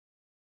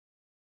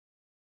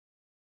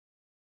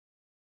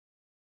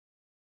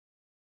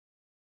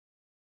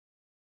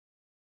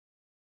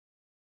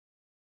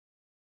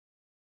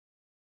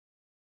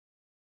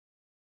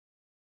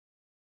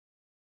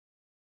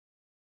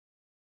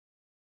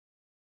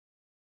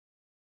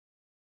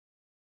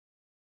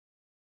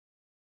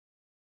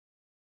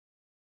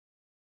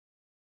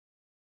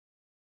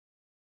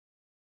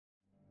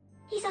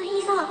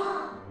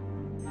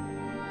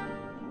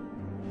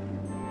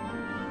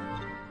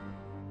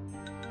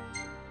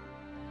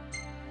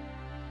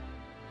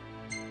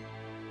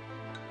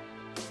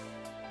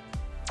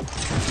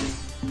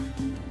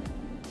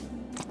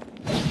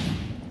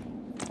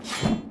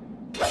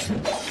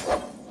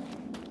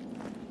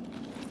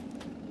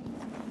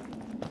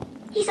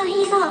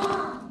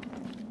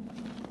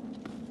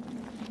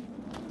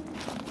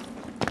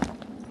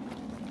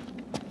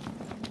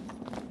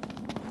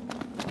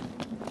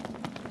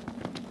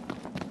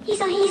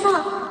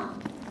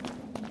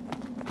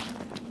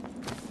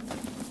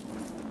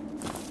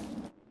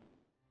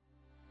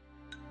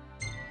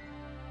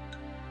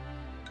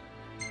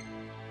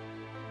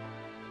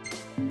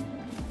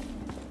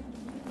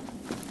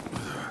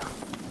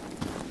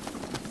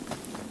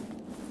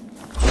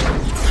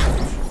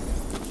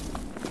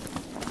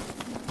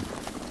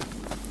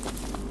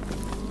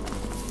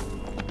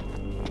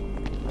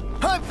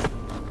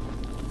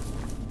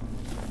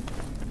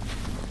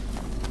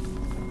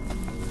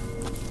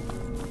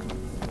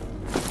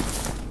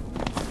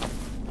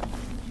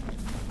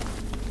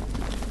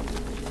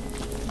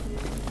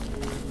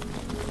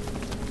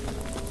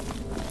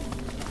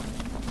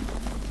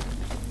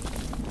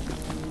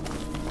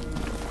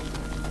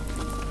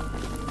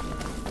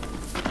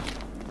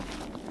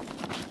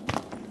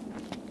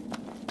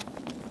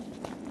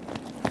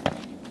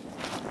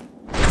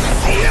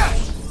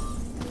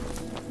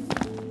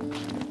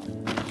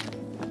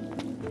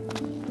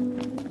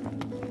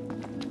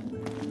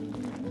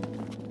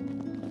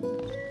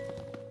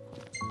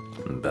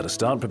Better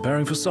start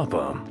preparing for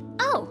supper.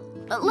 Oh,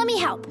 let me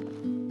help.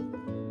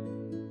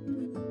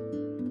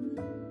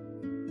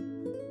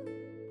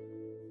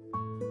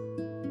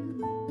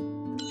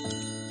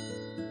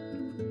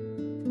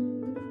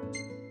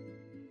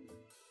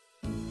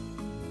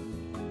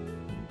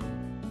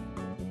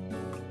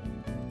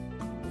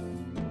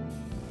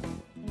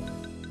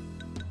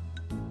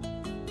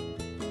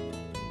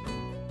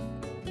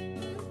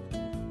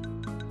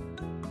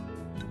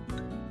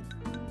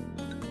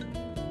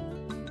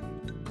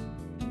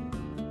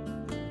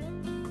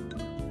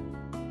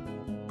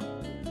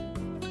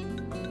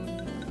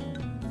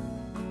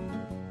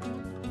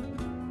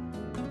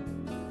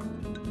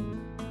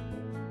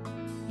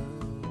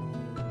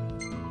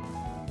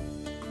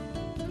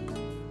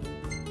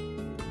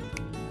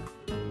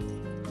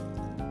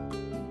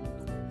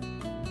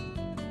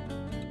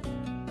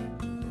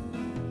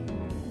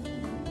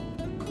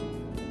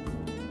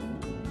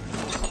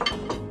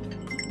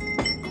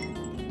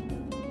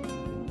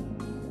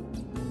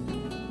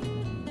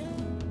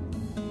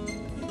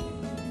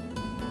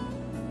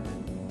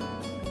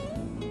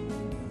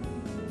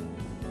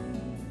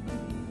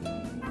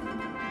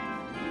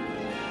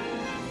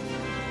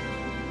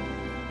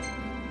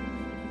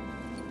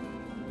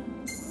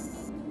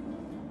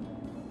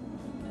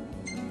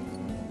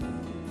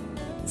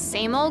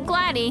 Same old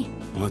Gladdy.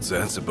 What's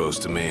that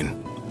supposed to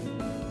mean?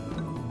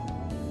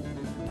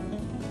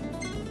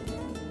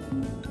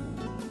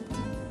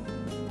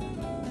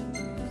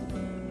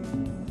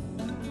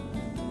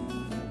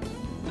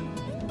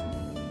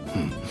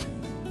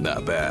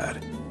 Not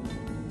bad.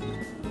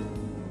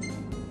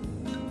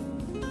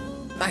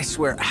 I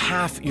swear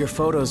half your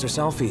photos are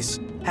selfies.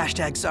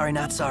 Hashtag sorry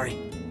not sorry.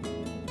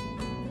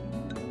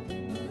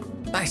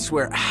 I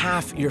swear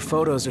half your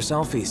photos are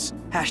selfies.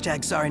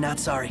 Hashtag sorry not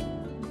sorry.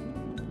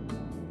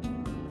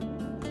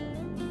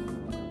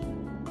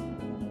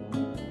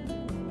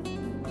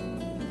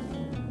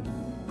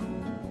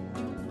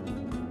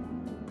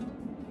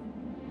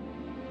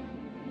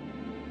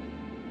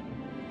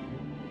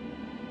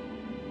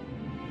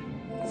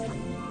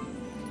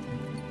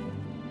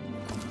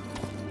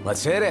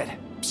 Let's hit it.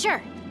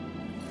 Sure.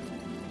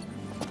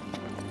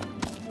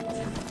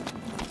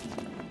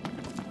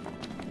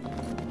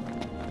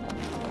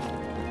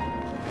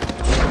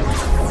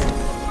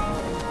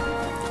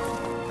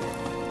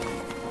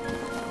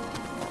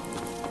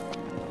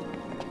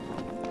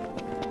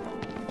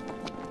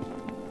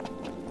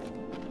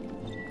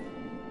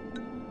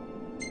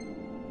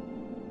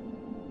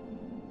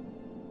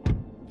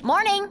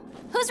 Morning.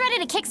 Who's ready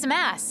to kick some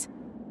ass?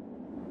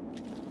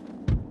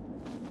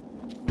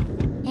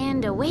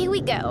 And away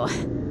we go.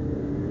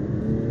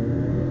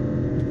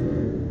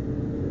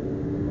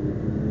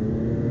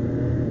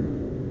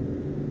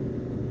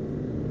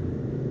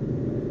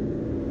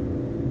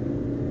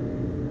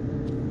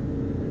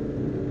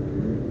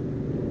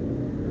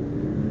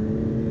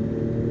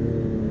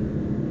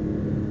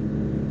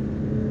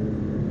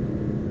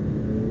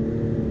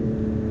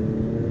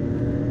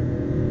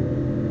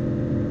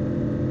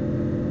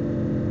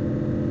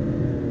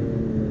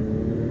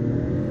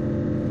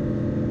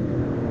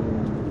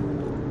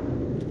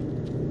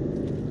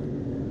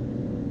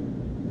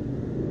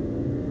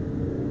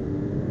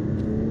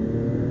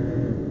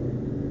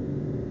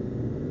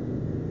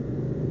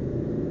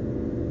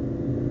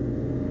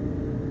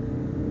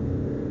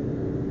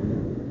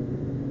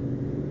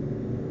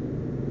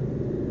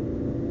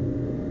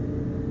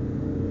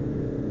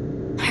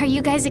 Are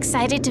you guys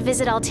excited to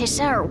visit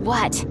Altisha or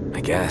what?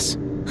 I guess.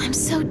 I'm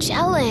so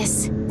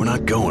jealous. We're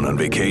not going on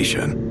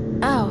vacation.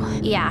 Oh,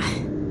 yeah.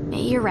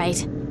 You're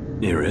right.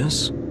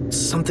 Iris?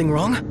 Something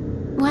wrong?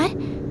 What?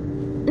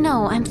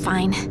 No, I'm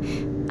fine.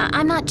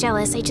 I'm not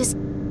jealous. I just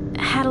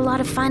had a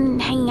lot of fun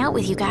hanging out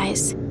with you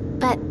guys.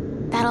 But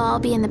that'll all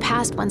be in the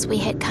past once we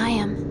hit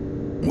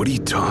Caem. What are you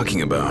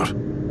talking about?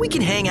 We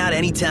can hang out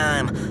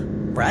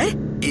anytime, right?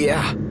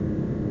 Yeah.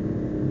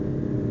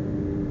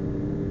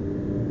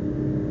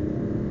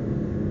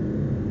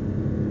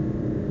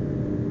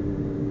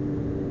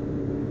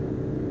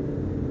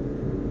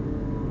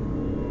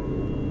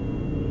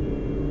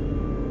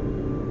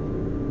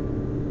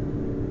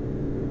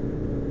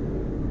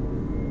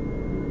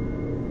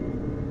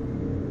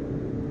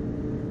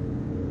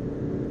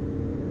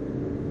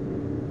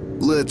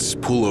 Let's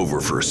pull over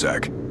for a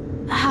sec.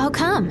 How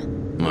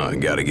come? I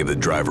gotta give the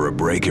driver a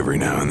break every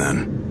now and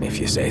then. If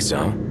you say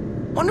so.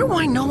 Wonder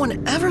why no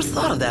one ever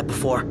thought of that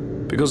before.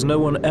 Because no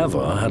one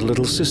ever had a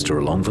little sister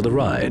along for the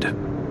ride.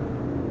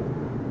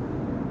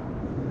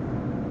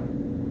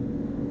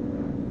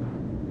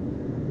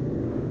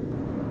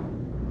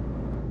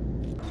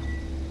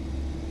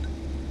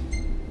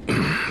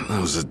 That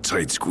was a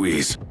tight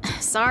squeeze.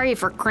 Sorry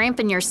for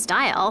cramping your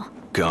style.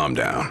 Calm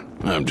down.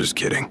 I'm just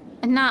kidding.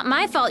 Not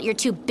my fault you're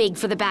too big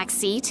for the back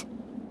seat.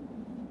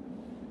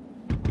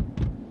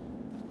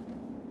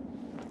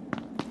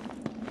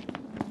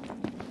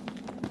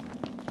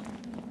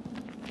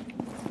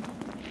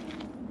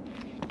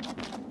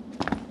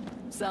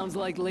 Sounds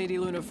like Lady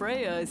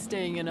Lunafreya is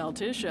staying in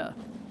Altissia.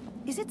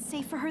 Is it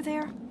safe for her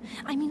there?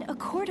 I mean,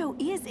 Accordo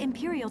is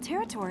Imperial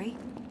territory.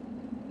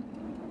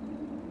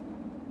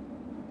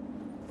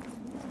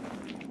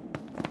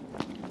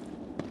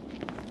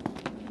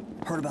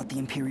 Heard about the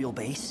Imperial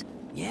base?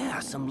 Yeah,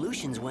 some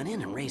Lucians went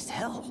in and raised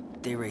hell.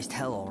 They raised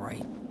hell, all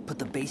right. Put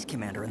the base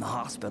commander in the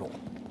hospital.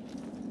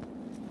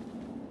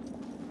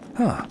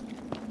 Huh.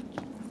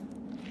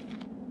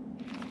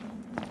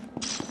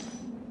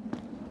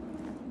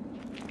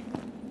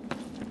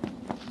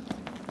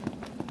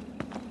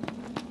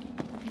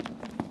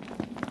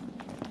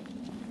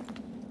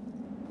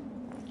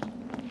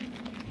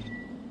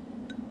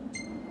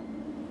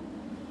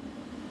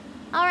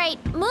 All right,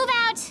 move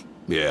out.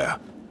 Yeah.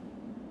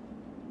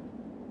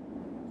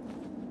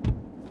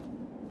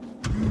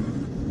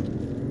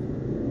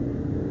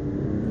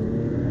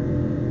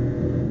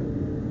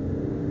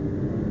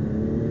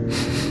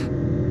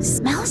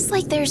 Smells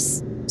like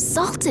there's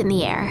salt in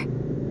the air.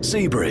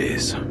 Sea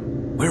breeze.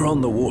 We're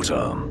on the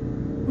water.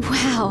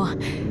 Wow,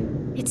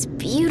 it's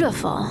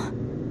beautiful.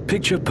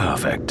 Picture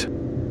perfect.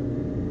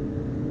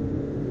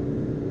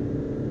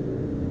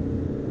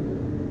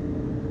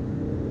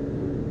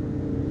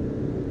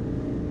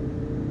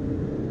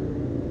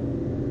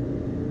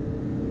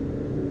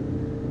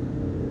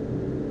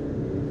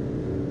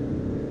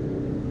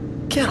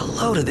 Get a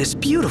load of this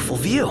beautiful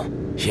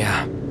view.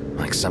 Yeah,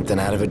 like something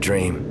out of a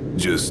dream.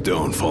 Just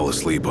don't fall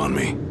asleep on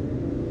me.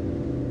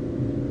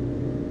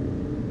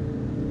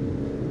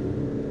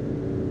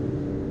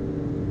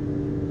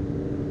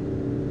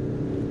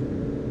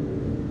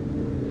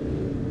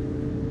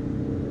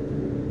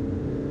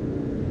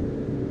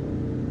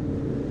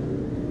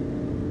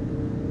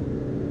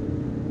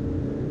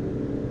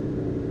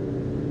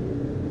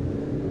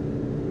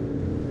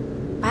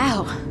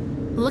 Wow,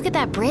 look at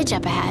that bridge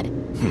up ahead.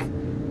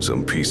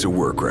 Some piece of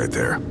work right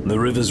there. The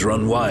rivers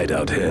run wide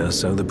out here,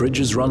 so the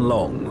bridges run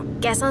long.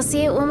 Guess I'll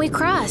see it when we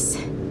cross.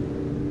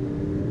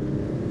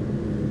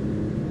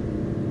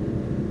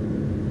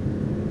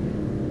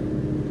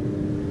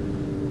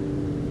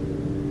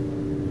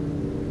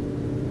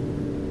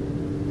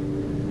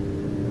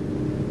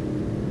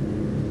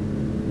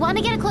 Want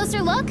to get a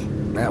closer look?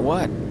 At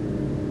what?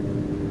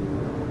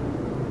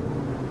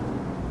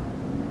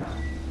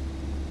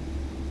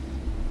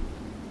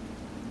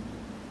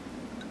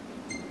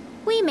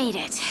 We made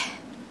it.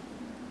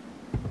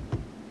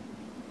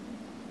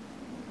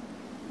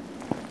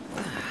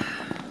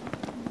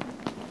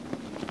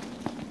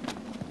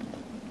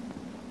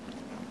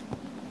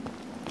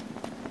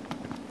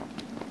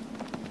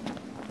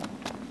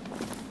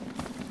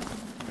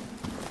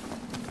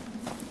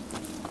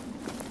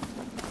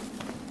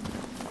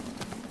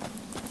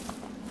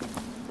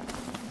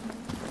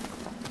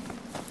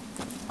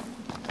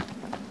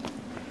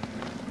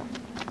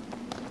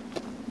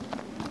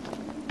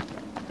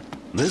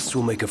 This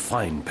will make a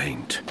fine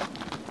paint.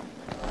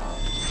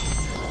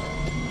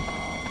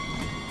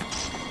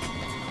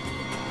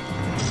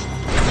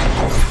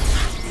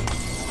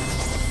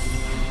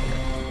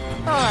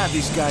 I'll have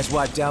these guys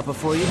wiped out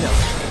before you know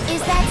it.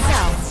 Is that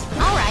so?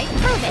 All right,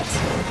 prove it.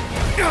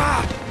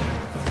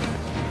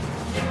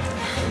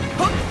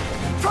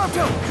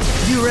 Pronto!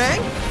 You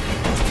rang?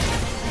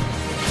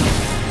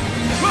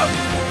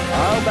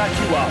 I'll back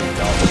you up,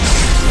 dog.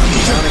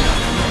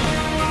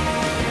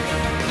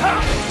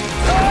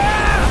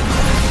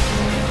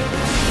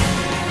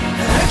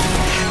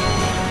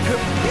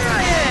 Here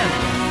I am!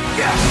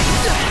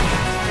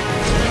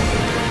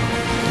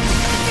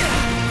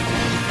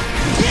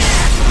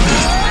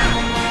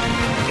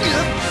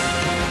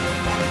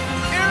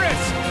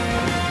 Iris!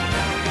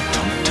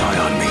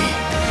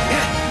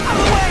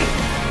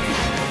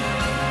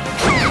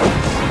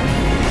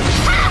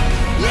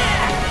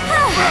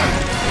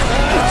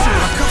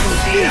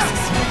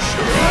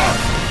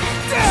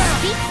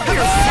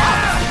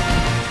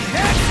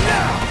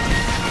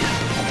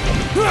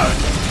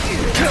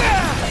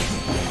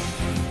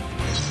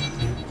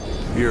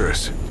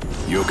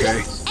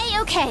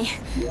 okay.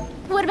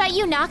 What about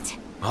you, Noct?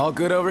 All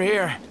good over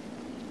here.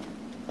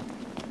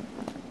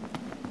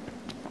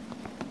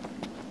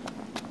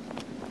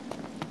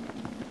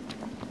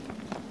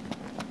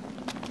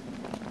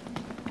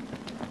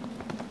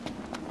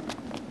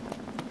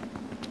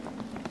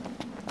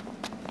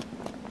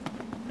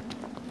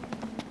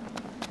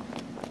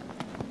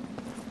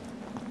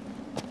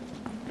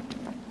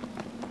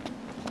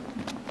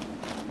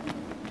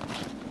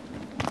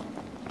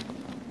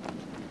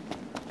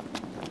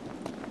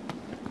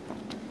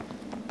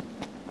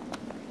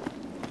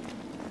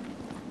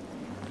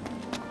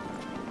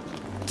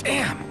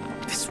 Damn,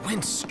 this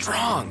wind's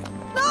strong.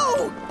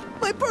 No!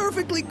 My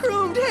perfectly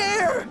groomed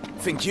hair!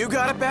 Think you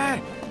got it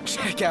bad?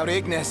 Check out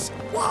Ignis.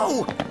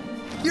 Whoa!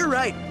 You're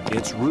right.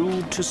 It's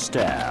rude to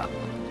stare.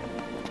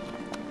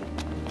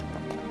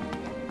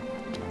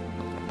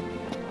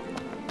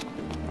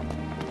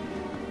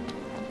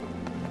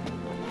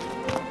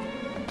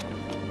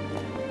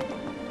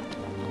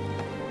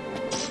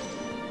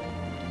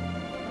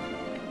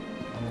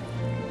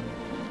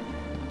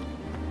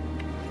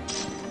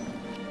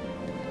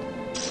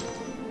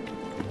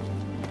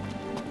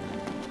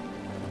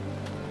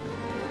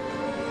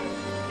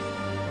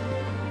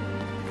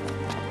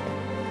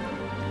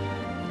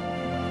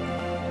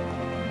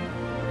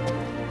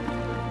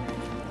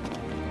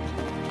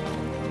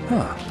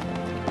 Huh.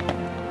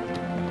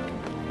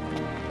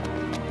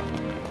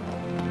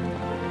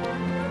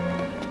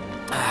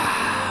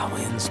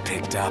 Wind's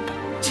picked up.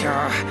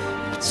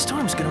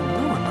 Storm's gonna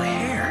ruin my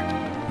hair.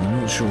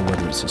 I'm not sure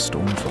whether it's a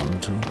storm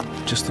front or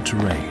just the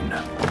terrain.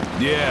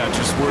 Yeah,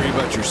 just worry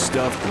about your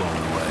stuff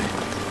blowing away.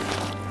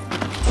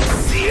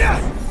 See ya!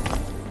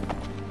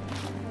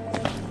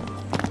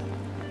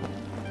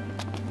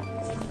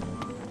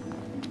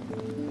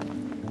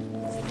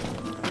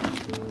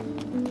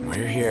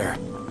 We're here.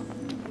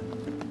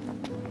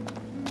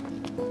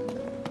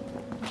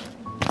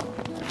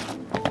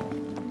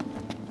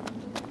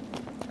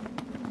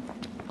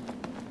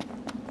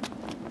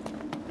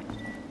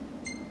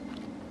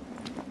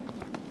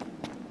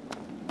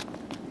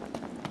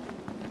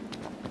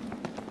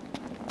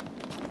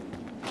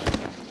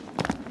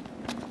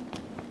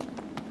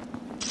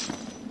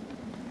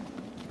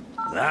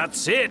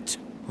 That's it!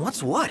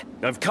 What's what?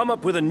 I've come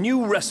up with a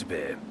new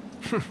recipe.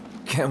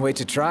 Can't wait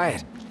to try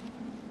it.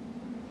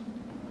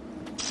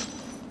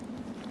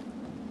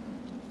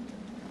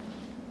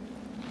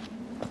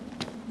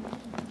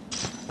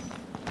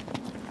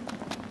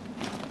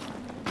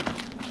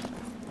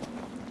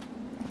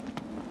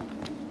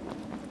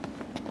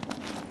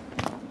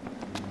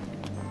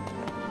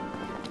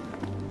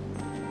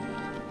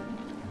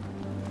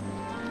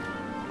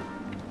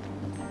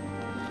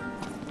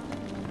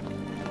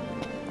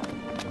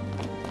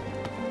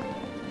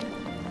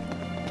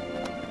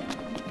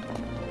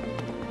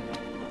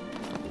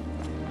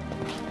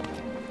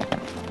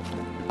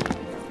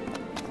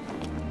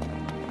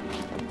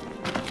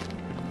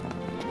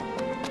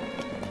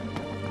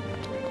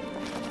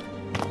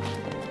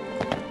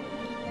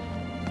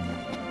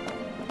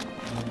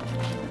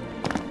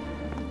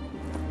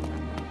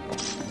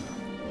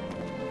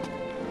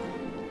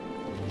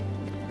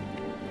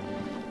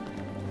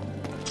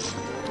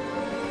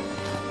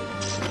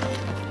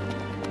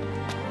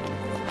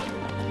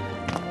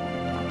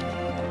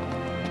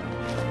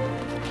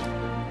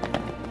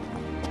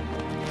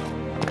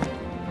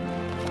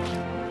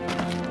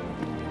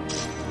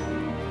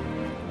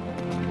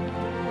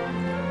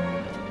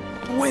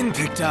 Wind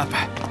picked up.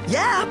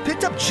 Yeah,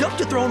 picked up jump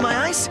to throw in my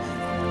ice.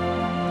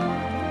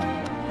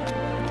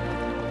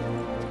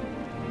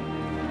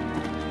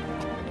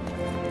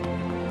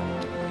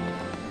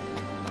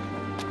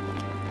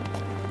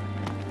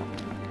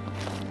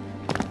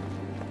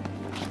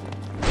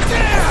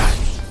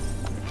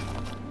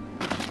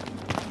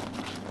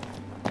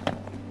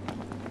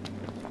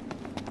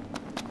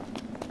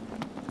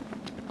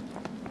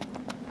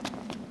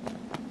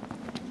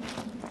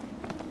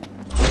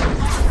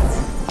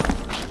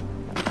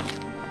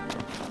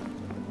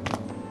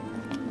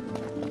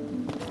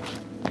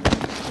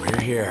 We're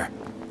here.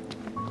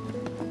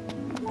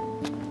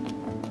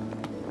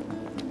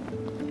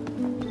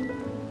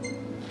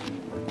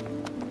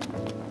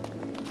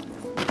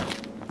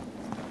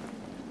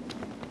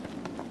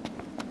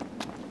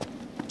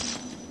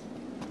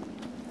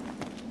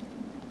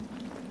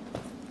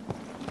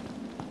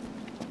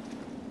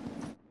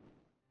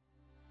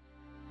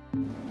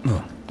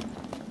 Oh.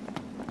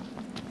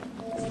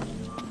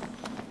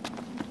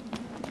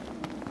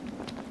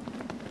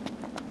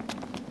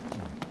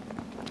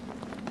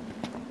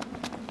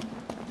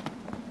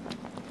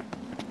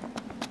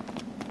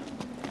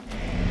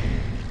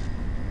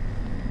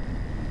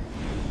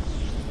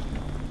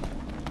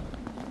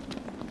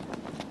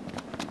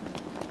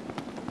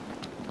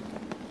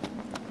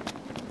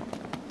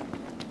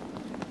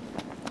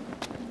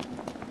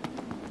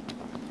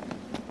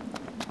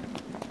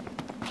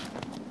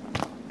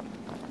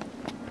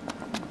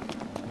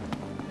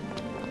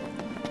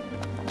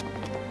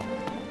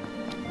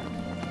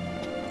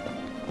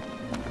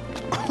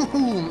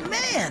 Oh,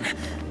 man!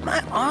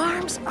 My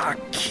arms are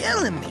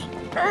killing me.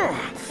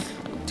 Ugh.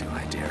 Do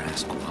I dare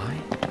ask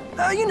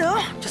why? You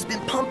know, just been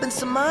pumping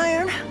some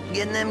iron,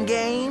 getting them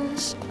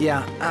gains.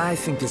 Yeah, I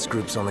think this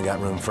group's only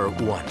got room for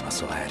one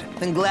musclehead.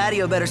 Then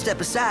Gladio better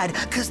step aside,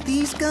 cause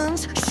these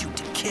guns shoot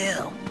to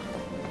kill.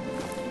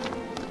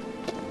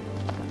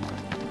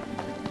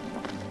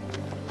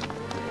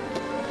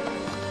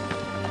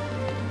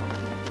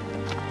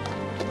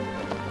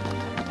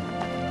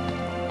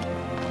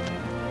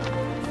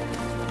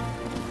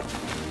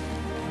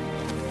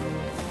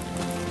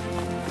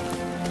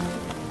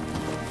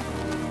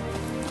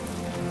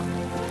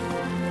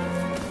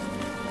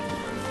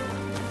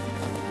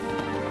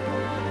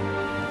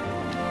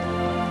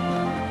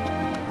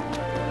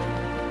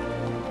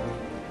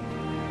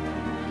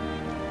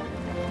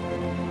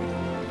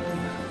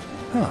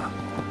 Huh.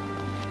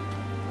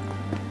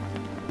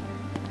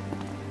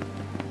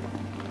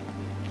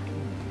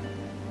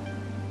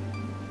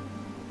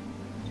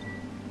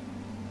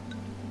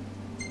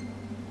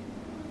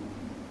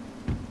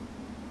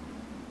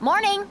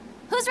 Morning!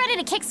 Who's ready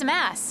to kick some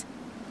ass?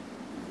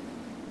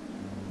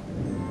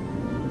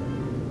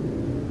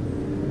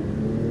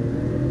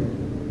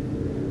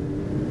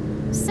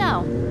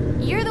 So,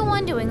 you're the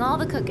one doing all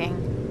the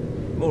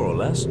cooking. More or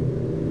less.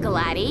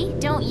 Gladdy,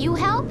 don't you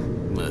help?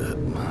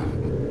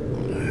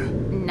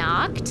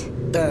 Knocked?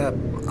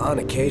 On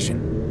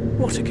occasion.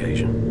 What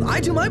occasion? I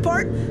do my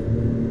part.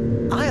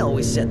 I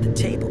always set the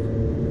table.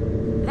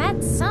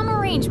 That's some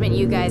arrangement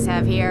you guys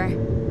have here.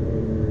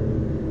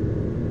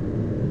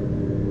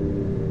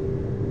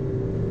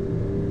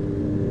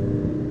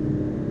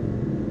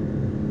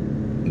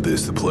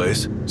 This the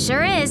place?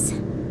 Sure is.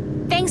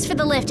 Thanks for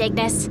the lift,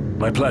 Ignis.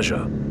 My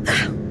pleasure.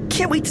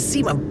 Can't wait to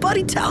see my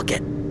buddy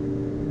Talcott.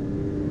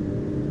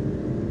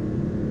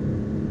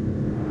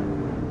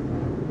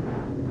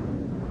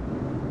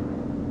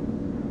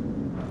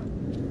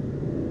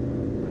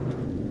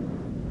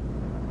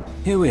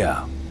 Here we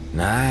are.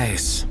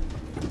 Nice.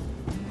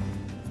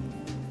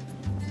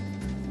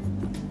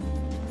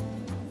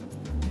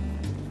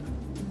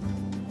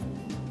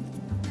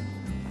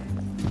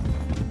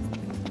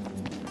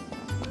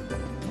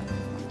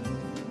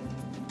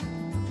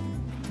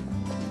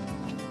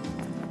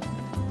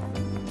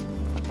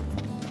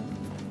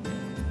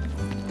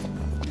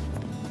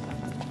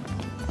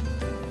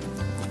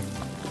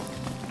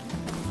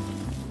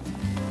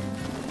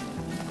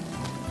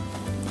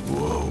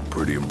 Whoa,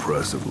 pretty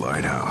impressive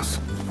lighthouse.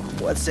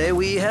 What say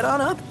we head on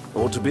up?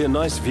 Ought to be a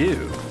nice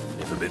view,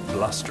 if a bit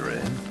blustery.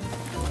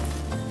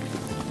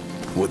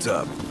 What's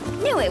up?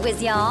 Knew it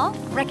was y'all.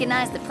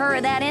 Recognize the purr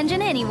of that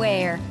engine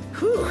anywhere.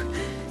 Whew,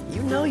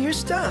 you know your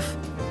stuff.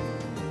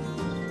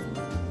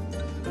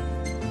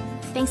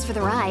 Thanks for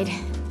the ride.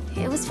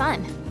 It was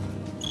fun.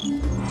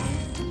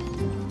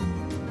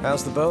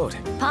 How's the boat?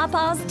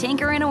 Pawpaw's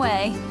tinkering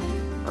away.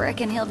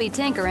 Reckon he'll be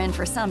tinkering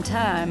for some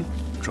time.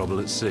 Trouble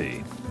at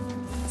sea.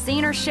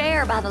 Seen her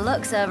share by the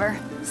looks of her.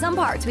 Some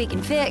parts we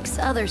can fix,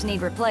 others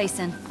need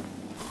replacing.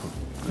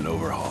 An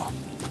overhaul.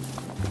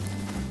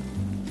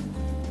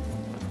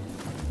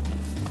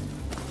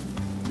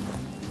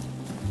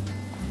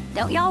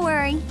 Don't y'all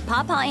worry.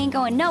 Pawpaw ain't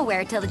going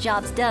nowhere till the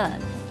job's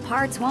done.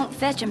 Parts won't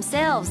fetch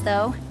themselves,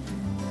 though.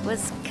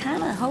 Was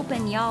kinda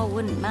hoping y'all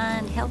wouldn't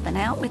mind helping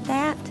out with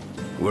that.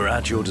 We're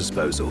at your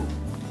disposal.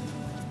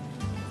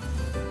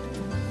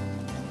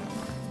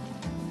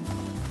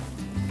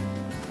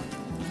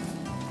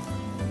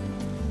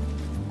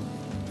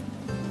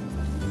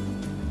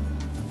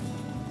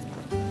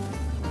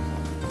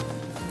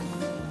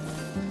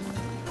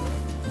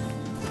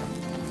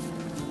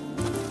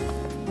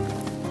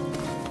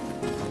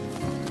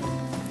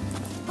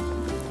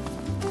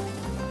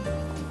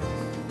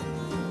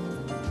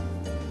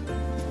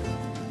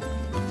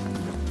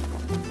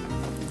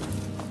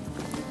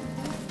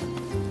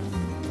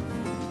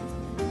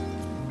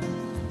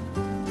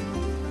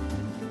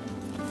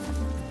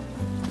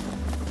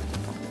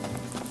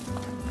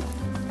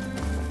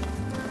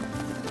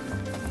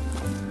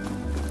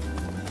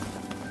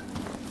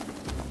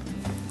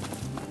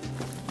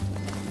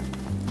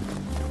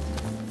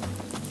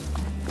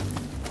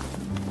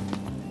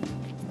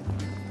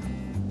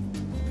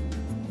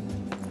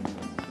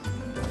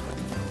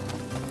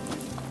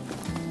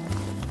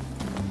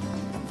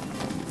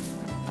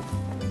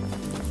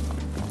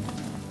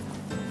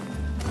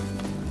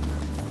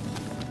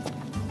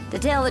 To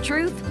tell the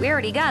truth, we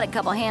already got a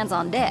couple hands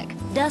on deck.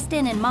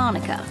 Dustin and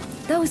Monica.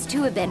 Those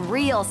two have been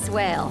real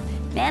swell.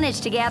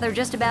 Managed to gather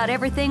just about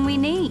everything we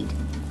need.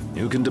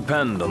 You can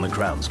depend on the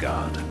Crown's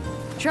Guard.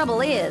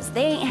 Trouble is,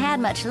 they ain't had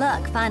much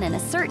luck finding a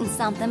certain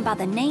something by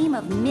the name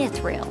of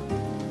mithril.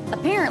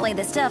 Apparently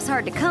the stuff's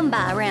hard to come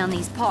by around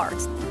these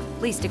parts.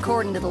 At least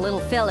according to the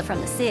little fella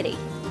from the city.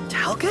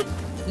 Talcott?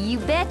 You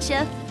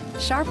betcha.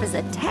 Sharp as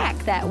a tack,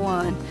 that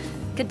one.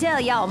 Could tell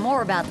y'all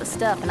more about the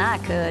stuff than I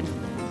could.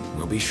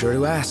 We'll be sure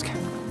to ask.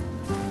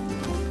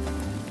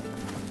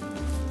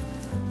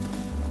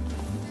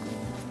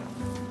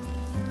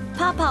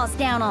 Pawpaw's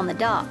down on the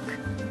dock.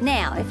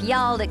 Now, if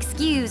y'all'd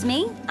excuse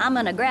me, I'm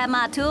gonna grab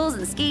my tools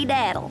and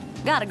skedaddle.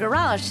 Got a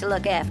garage to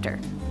look after.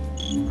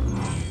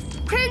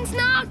 Prince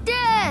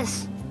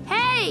Noctis!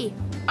 Hey!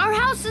 Our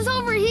house is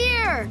over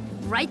here!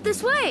 Right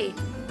this way!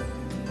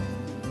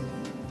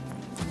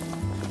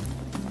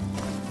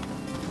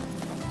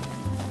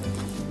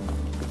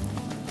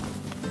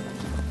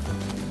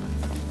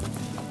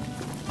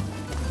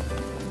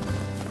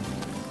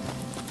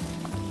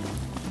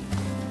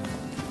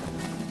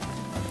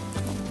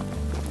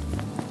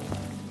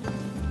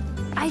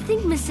 I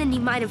think Miss Cindy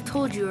might have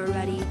told you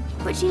already,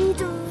 but she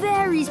needs a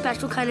very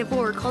special kind of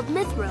ore called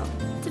mithril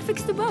to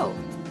fix the boat.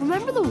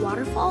 Remember the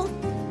waterfall?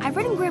 I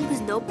read in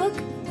Grandpa's notebook.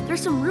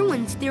 There's some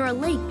ruins near a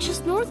lake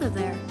just north of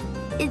there.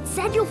 It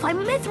said you'll find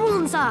mithril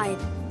inside.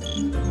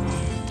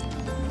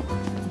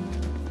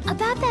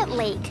 About that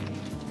lake,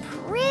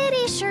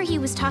 pretty sure he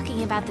was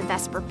talking about the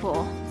Vesper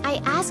Pool.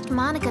 I asked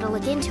Monica to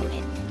look into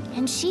it,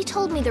 and she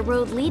told me the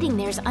road leading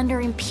there's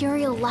under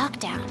Imperial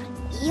lockdown.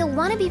 You'll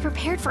want to be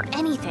prepared for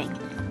anything.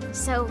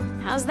 So,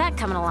 how's that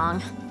coming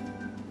along?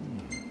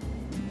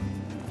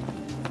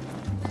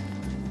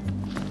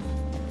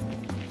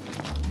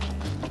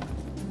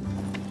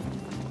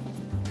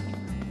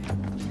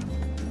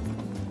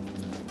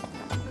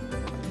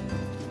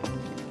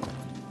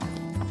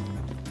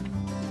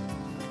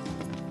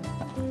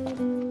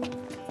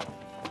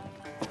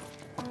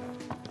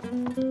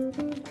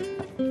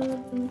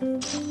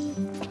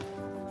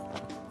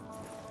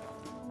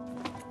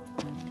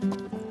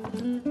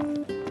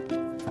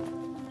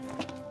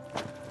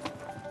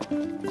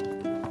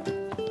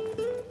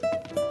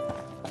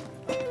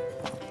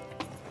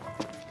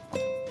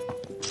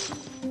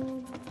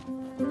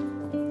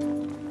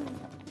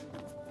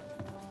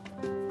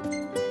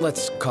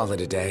 Let's call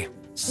it a day.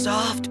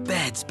 Soft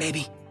beds,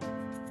 baby.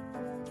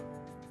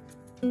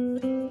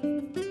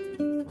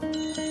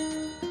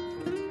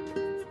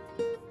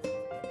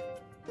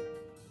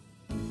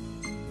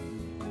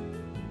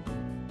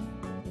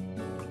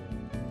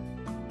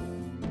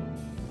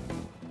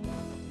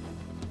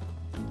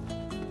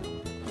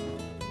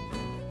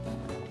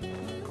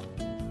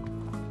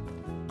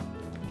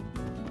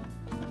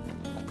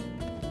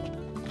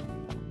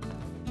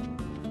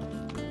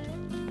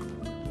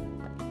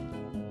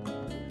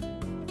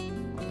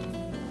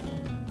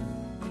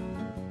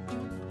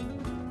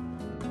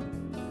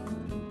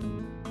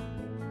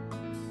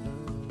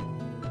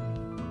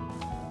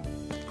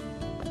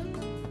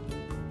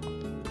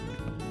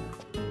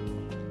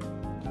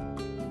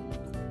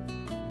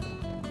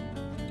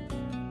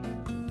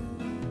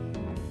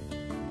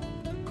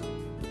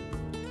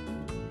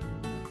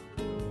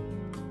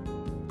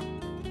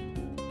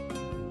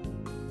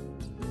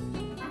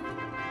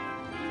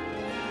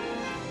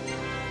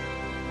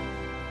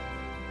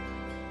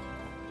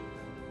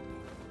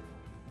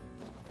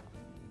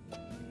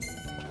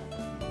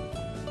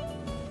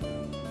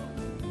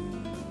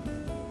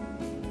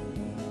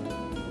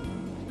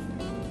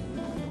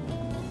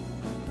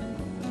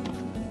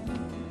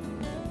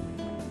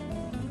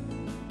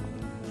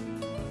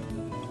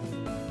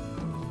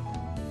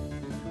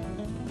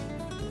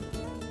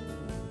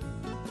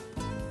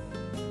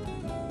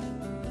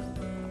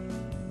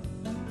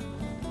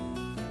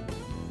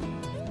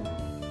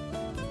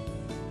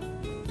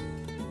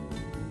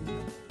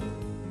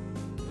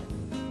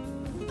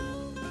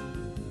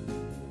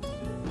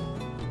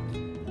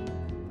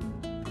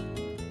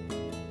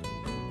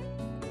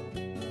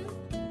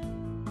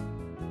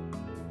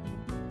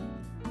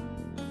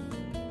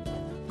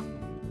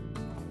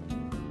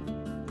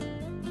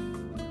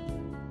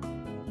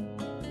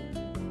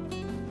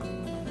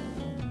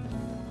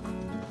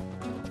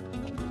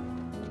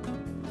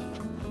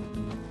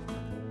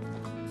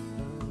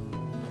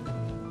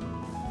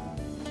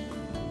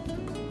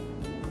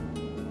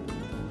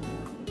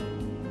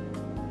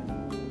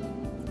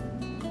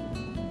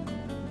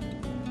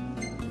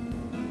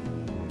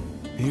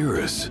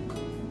 Iris.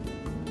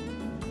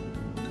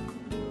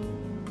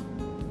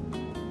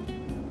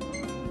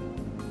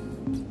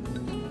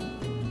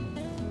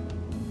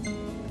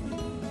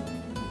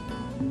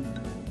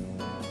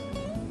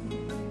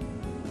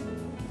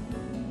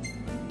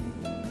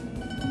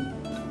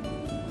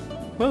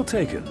 Well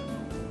taken.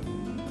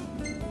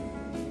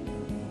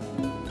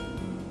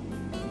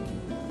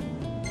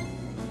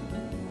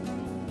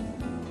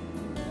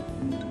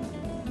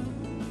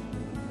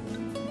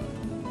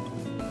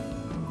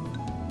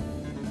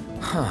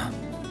 Huh.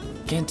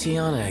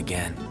 Gantiana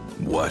again.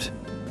 What?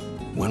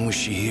 When was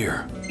she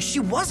here? She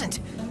wasn't.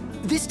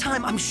 This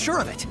time, I'm sure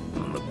of it.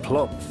 The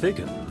plot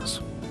thickens.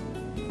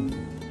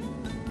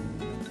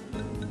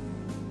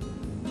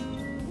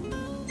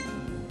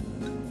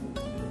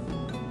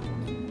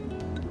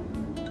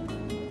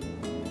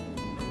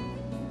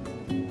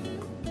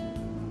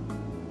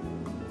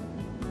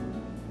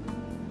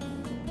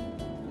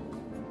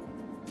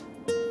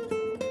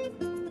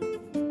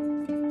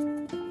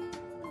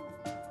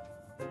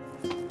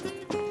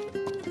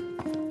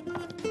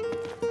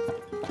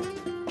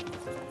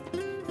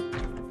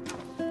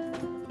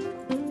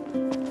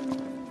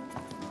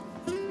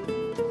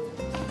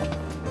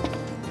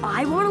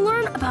 I want to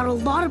learn about a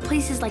lot of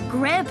places like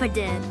Grandpa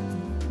did.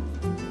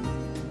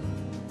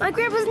 My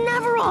grandpa's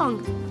never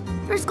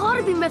wrong. There's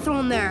gotta be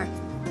mithril in there.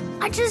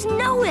 I just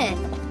know it.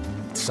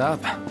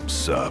 Sup?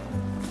 Sup?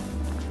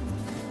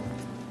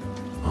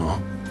 Huh?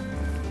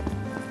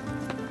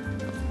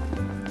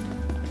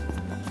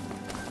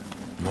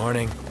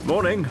 Morning.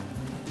 Morning.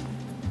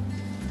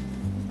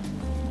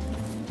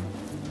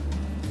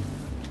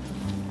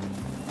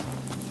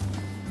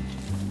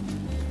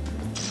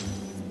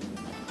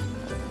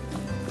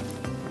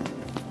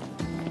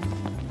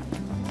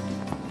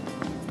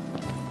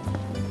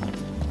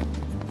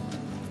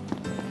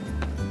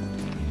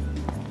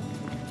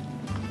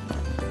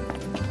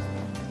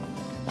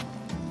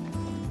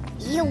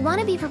 You'll want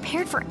to be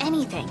prepared for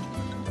anything.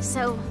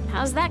 So,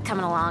 how's that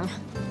coming along?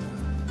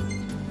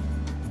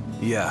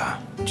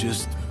 Yeah,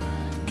 just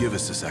give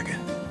us a second.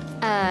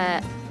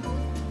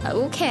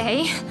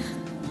 Okay.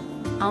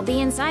 I'll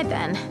be inside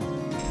then.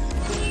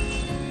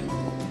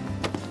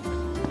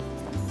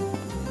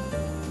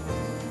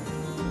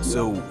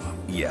 So,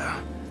 yeah.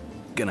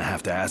 Gonna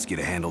have to ask you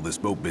to handle this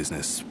boat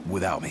business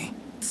without me.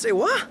 Say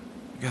what?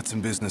 Got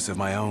some business of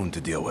my own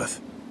to deal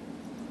with.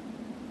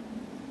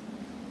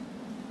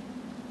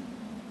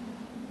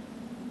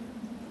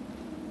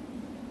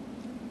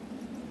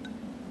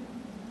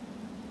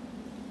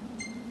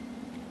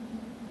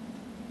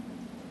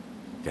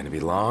 Gonna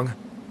be long?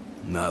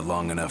 Not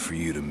long enough for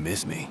you to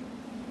miss me.